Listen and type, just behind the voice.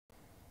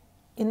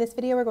In this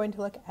video, we're going to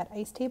look at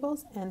ice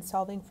tables and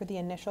solving for the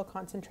initial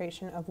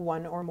concentration of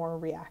one or more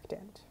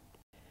reactant.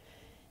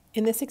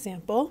 In this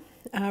example,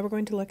 we're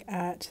going to look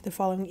at the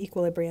following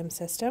equilibrium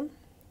system.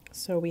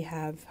 So we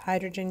have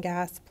hydrogen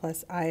gas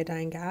plus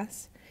iodine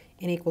gas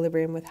in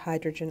equilibrium with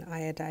hydrogen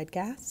iodide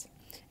gas,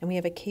 and we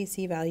have a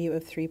Kc value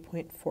of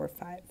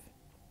 3.45.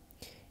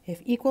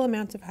 If equal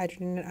amounts of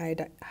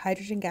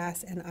hydrogen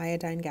gas and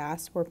iodine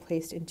gas were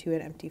placed into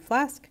an empty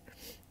flask,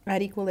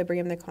 at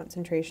equilibrium, the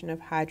concentration of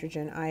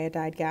hydrogen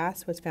iodide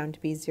gas was found to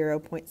be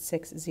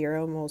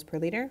 0.60 moles per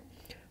liter.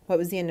 What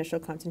was the initial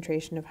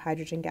concentration of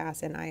hydrogen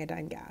gas and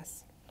iodine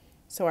gas?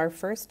 So our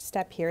first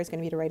step here is going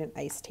to be to write an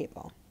ice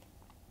table.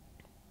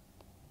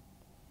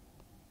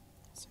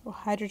 So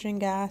hydrogen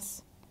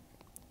gas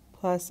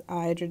plus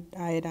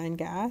iodine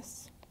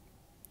gas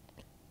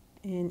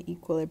in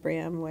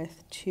equilibrium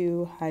with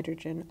 2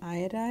 hydrogen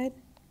iodide.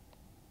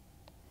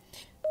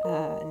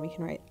 And we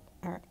can write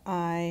our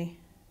I,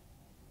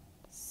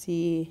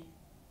 C,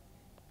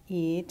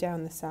 E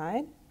down the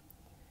side.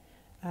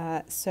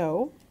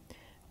 So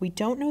we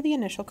don't know the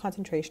initial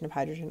concentration of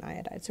hydrogen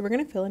iodide, so we're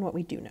going to fill in what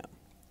we do know.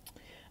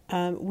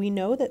 We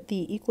know that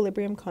the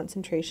equilibrium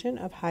concentration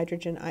of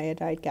hydrogen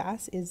iodide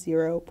gas is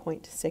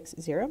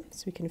 0.60,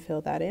 so we can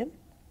fill that in.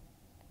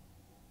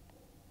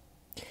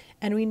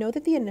 And we know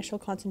that the initial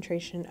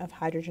concentration of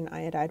hydrogen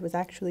iodide was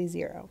actually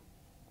 0.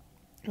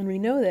 And we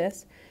know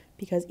this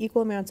because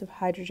equal amounts of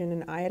hydrogen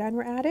and iodine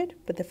were added,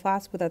 but the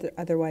flask was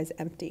otherwise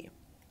empty.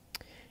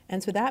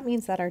 And so that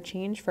means that our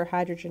change for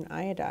hydrogen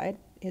iodide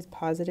is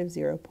positive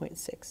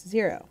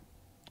 0.60.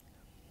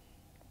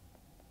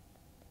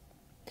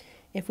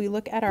 If we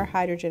look at our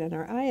hydrogen and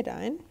our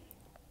iodine,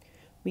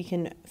 we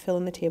can fill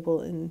in the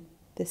table in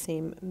the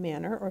same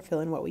manner or fill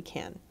in what we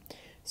can.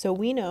 So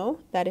we know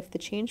that if the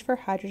change for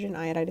hydrogen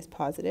iodide is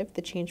positive,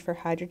 the change for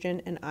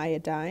hydrogen and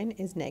iodine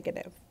is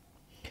negative.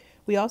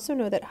 We also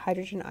know that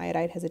hydrogen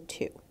iodide has a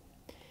 2.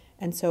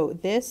 And so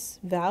this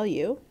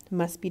value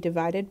must be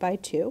divided by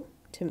 2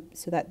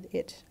 so that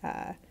it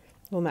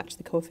will match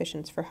the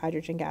coefficients for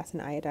hydrogen gas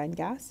and iodine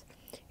gas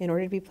in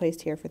order to be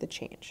placed here for the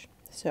change.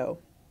 So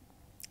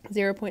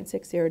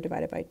 0.60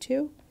 divided by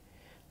 2,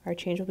 our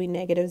change will be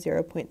negative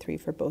 0.3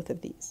 for both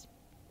of these.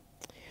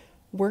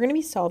 We're going to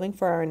be solving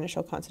for our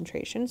initial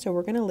concentration, so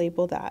we're going to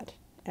label that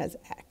as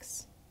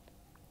X.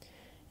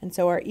 And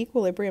so our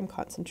equilibrium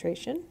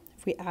concentration,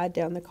 if we add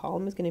down the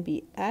column, is going to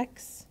be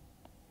X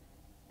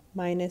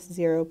minus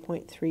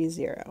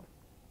 0.30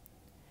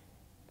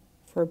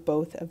 for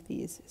both of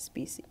these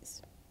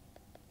species.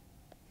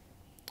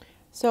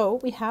 So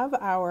we have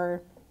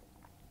our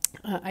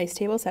ice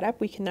table set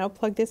up. We can now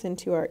plug this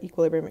into our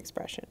equilibrium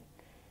expression.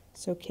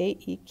 So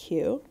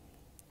KEQ,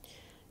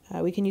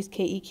 we can use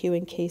KEQ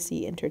and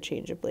KC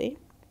interchangeably.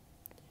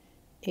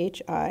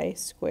 HI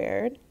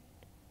squared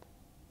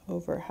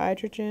over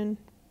hydrogen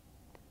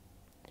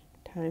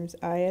times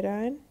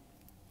iodine.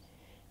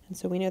 And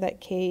so we know that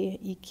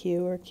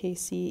KEQ or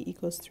KC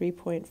equals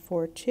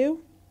 3.42.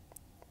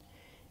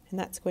 And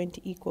that's going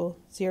to equal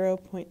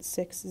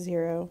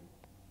 0.60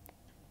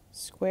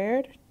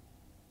 squared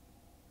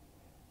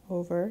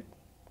over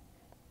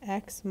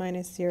X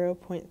minus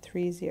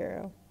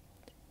 0.30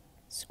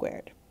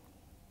 squared.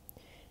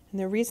 And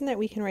the reason that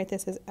we can write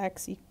this as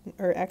X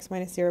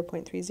minus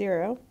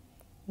 0.30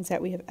 is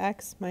that we have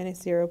X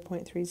minus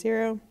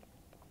 0.30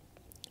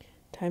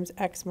 times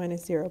X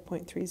minus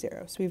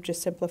 0.30. So we've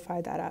just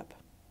simplified that up.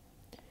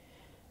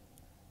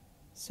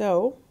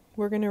 So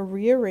we're going to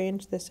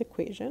rearrange this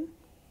equation.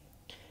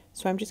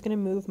 So I'm just going to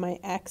move my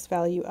X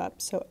value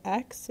up. So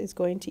X is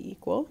going to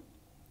equal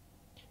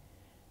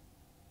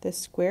the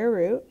square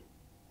root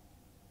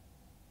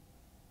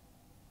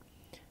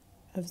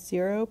of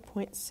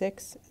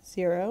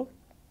 0.60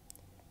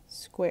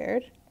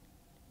 squared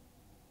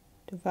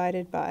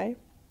divided by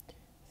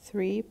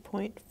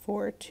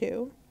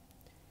 3.42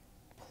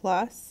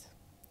 plus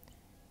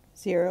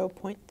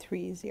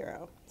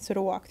 0.30. So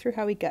to walk through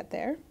how we get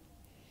there,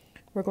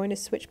 we're going to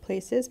switch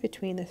places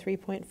between the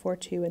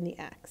 3.42 and the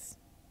X.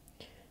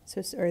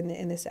 So, or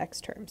in this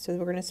X term. So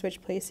we're going to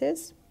switch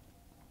places.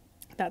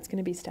 That's going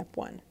to be step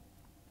 1.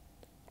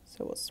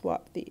 So we'll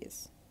swap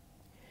these.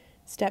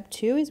 Step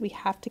 2 is we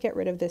have to get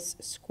rid of this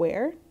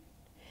square,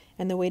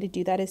 and the way to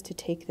do that is to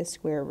take the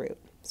square root.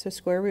 So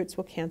square roots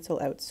will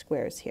cancel out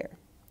squares here.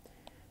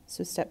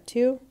 So step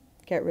 2,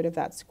 get rid of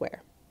that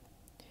square.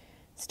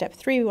 Step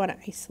 3, we want to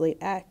isolate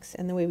X,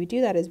 and the way we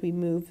do that is we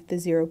move the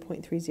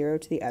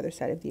 0.30 to the other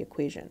side of the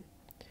equation.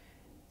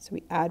 So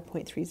we add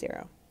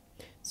 0.30.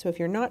 So if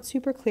you're not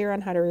super clear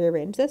on how to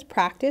rearrange this,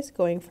 practice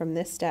going from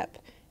this step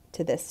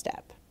to this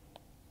step.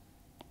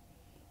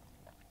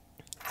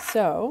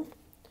 So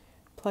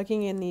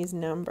plugging in these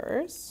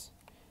numbers,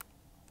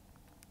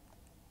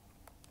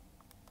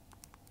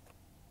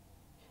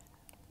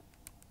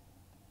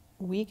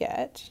 we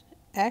get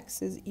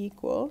X is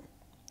equal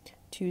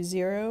to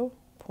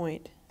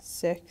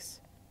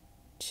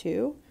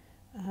 0.62,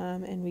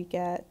 and we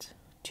get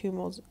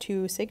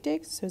 2 sig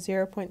digs, so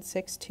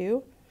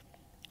 0.62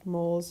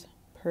 moles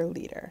per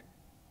liter.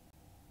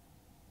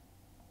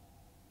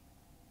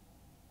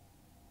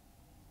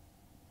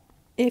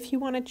 If you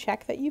want to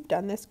check that you've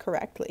done this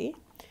correctly,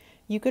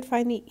 you could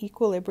find the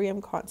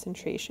equilibrium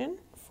concentration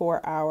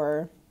for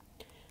our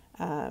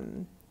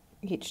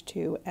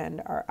H2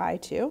 and our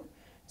I2.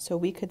 So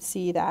we could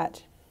see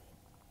that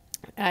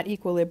at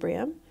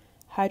equilibrium,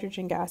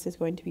 hydrogen gas is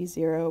going to be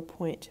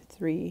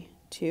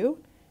 0.32,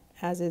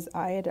 as is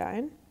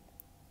iodine.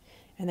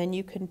 And then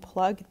you can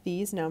plug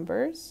these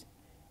numbers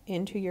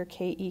into your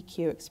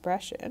KEQ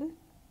expression.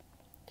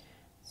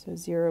 So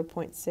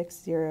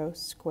 0.60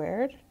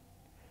 squared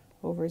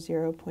over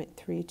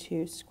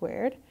 0.32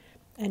 squared,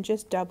 and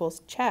just double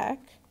check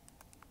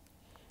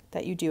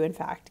that you do in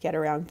fact get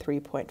around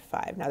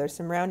 3.5. Now there's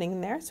some rounding in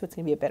there, so it's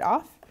going to be a bit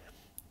off,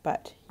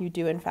 but you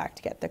do in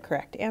fact get the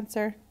correct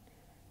answer,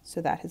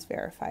 so that has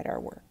verified our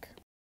work.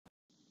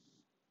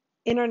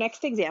 In our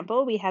next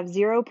example, we have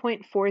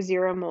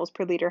 0.40 moles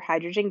per liter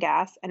hydrogen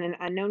gas and an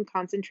unknown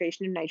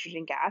concentration of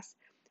nitrogen gas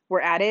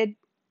were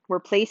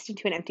placed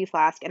into an empty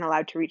flask and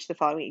allowed to reach the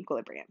following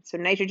equilibrium. So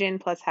nitrogen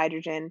plus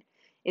hydrogen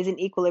is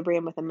in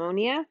equilibrium with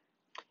ammonia,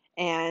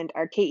 and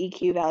our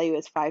KEQ value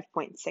is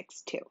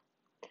 5.62.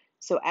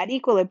 So at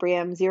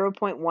equilibrium,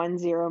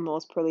 0.10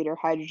 moles per liter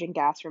hydrogen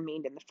gas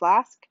remained in the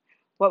flask.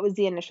 What was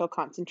the initial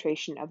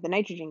concentration of the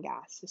nitrogen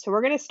gas? So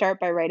we're going to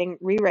start by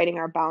rewriting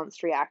our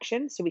balanced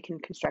reaction so we can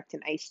construct an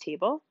ice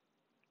table.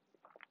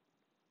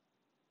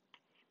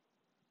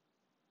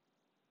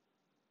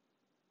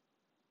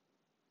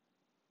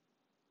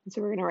 And so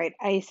we're going to write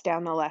ice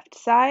down the left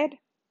side,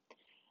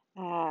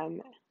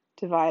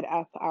 divide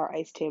up our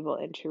ice table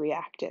into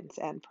reactants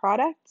and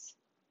products.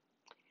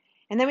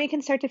 And then we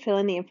can start to fill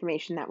in the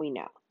information that we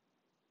know.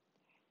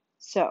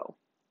 So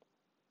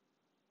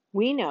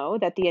we know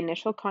that the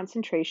initial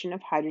concentration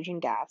of hydrogen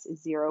gas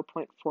is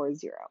 0.40.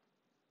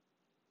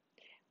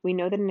 We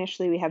know that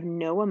initially we have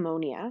no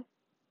ammonia,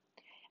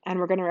 and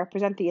we're going to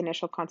represent the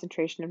initial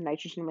concentration of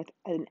nitrogen with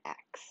an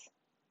X.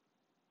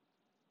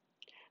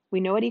 We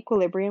know at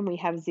equilibrium we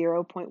have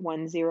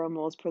 0.10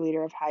 moles per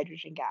liter of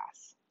hydrogen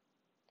gas.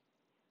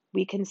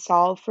 We can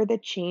solve for the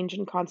change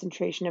in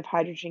concentration of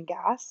hydrogen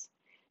gas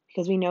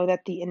because we know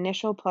that the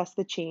initial plus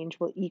the change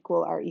will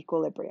equal our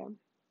equilibrium.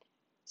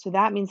 So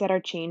that means that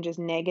our change is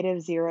negative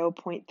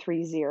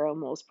 0.30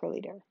 moles per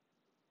liter.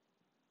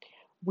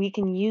 We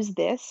can use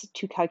this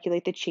to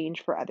calculate the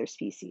change for other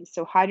species.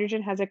 So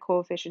hydrogen has a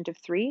coefficient of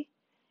 3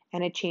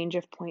 and a change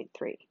of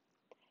 0.3.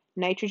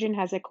 Nitrogen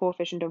has a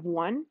coefficient of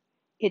 1.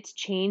 Its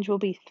change will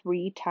be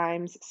 3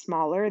 times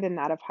smaller than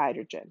that of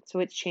hydrogen. So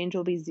its change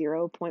will be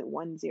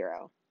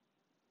 0.10.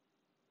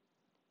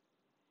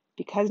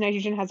 Because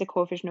nitrogen has a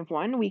coefficient of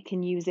 1, we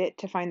can use it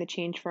to find the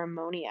change for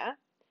ammonia.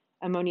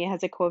 Ammonia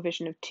has a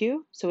coefficient of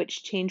 2, so its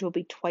change will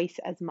be twice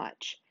as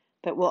much,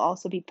 but will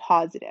also be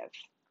positive.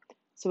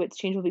 So its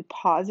change will be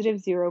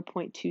positive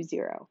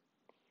 0.20.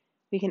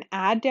 We can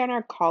add down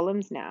our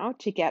columns now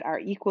to get our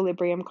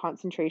equilibrium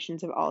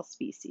concentrations of all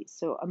species.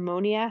 So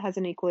ammonia has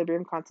an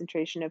equilibrium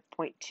concentration of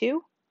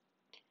 0.2,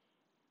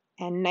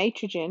 and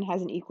nitrogen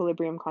has an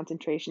equilibrium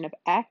concentration of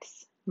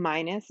X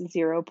minus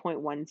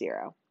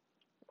 0.10.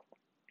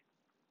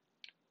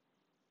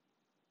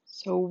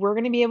 So we're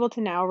going to be able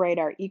to now write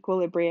our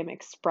equilibrium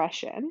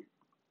expression.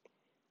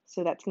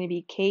 So that's going to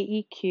be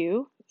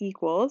KEQ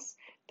equals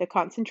the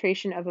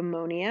concentration of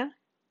ammonia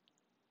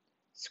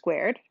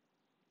squared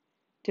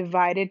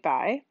divided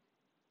by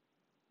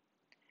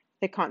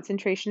the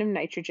concentration of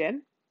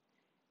nitrogen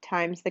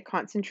times the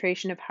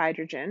concentration of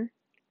hydrogen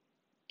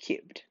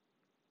cubed.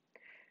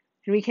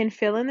 And we can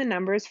fill in the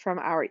numbers from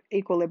our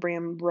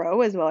equilibrium row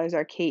as well as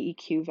our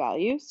KEQ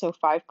value. So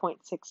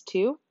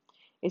 5.62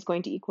 is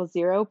going to equal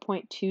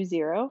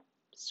 0.20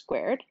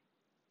 squared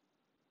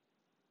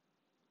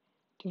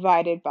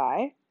divided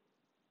by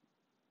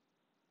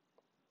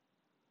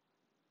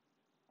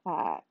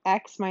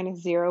X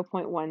minus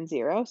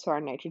 0.10, so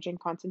our nitrogen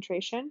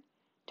concentration,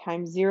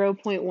 times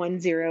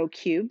 0.10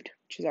 cubed,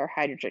 which is our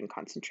hydrogen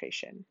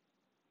concentration.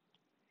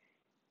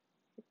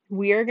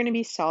 We are going to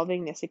be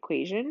solving this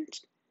equation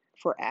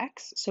for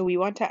X, so we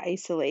want to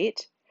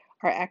isolate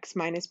our X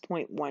minus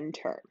 0.1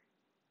 term.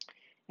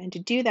 And to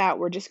do that,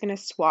 we're just going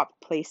to swap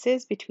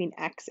places between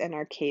X and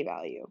our K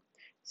value.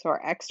 So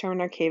our X term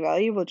and our K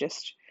value, we'll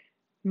just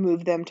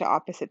move them to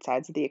opposite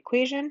sides of the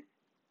equation.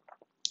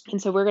 And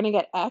so we're going to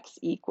get X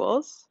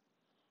equals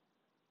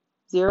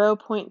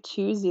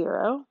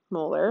 0.20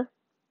 molar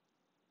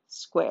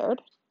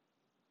squared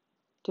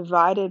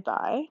divided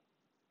by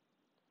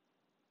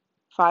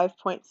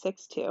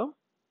 5.62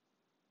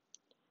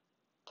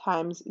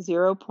 times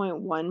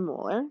 0.1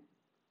 molar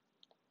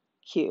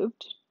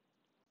cubed.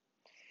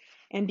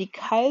 And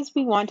because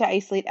we want to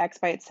isolate X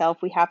by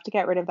itself, we have to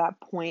get rid of that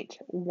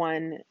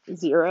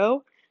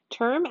 0.10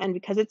 term. And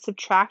because it's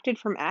subtracted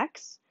from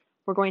X,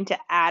 we're going to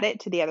add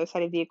it to the other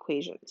side of the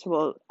equation. So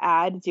we'll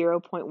add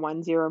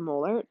 0.10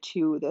 molar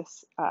to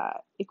this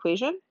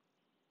equation.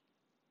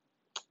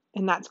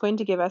 And that's going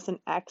to give us an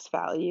X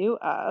value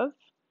of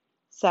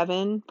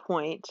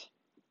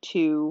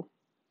 7.2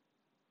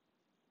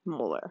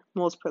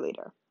 moles per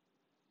liter.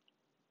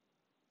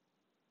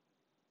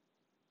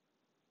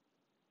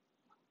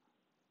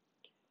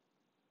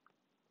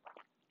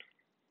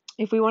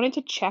 If we wanted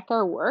to check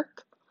our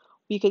work,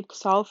 we could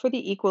solve for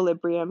the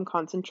equilibrium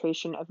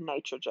concentration of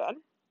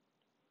nitrogen.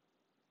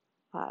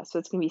 So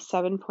it's going to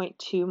be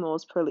 7.2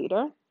 moles per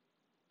liter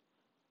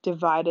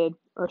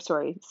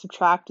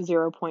subtract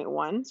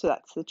 0.1, so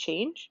that's the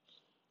change.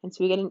 And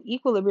so we get an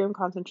equilibrium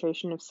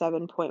concentration of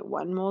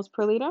 7.1 moles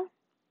per liter.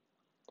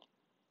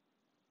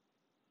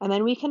 And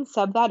then we can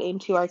sub that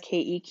into our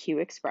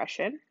KEQ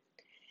expression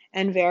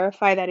and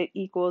verify that it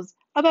equals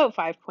about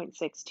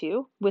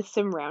 5.62. With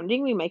some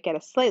rounding, we might get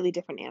a slightly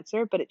different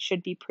answer, but it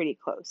should be pretty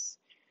close.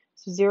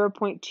 So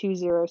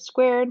 0.20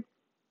 squared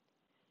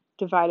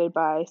divided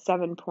by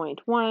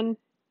 7.1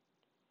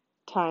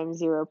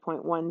 times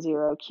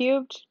 0.10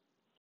 cubed,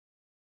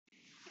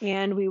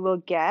 and we will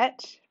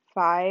get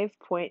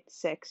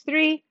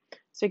 5.63.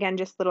 So again,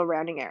 just little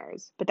rounding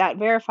errors, but that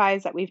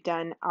verifies that we've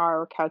done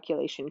our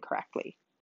calculation correctly.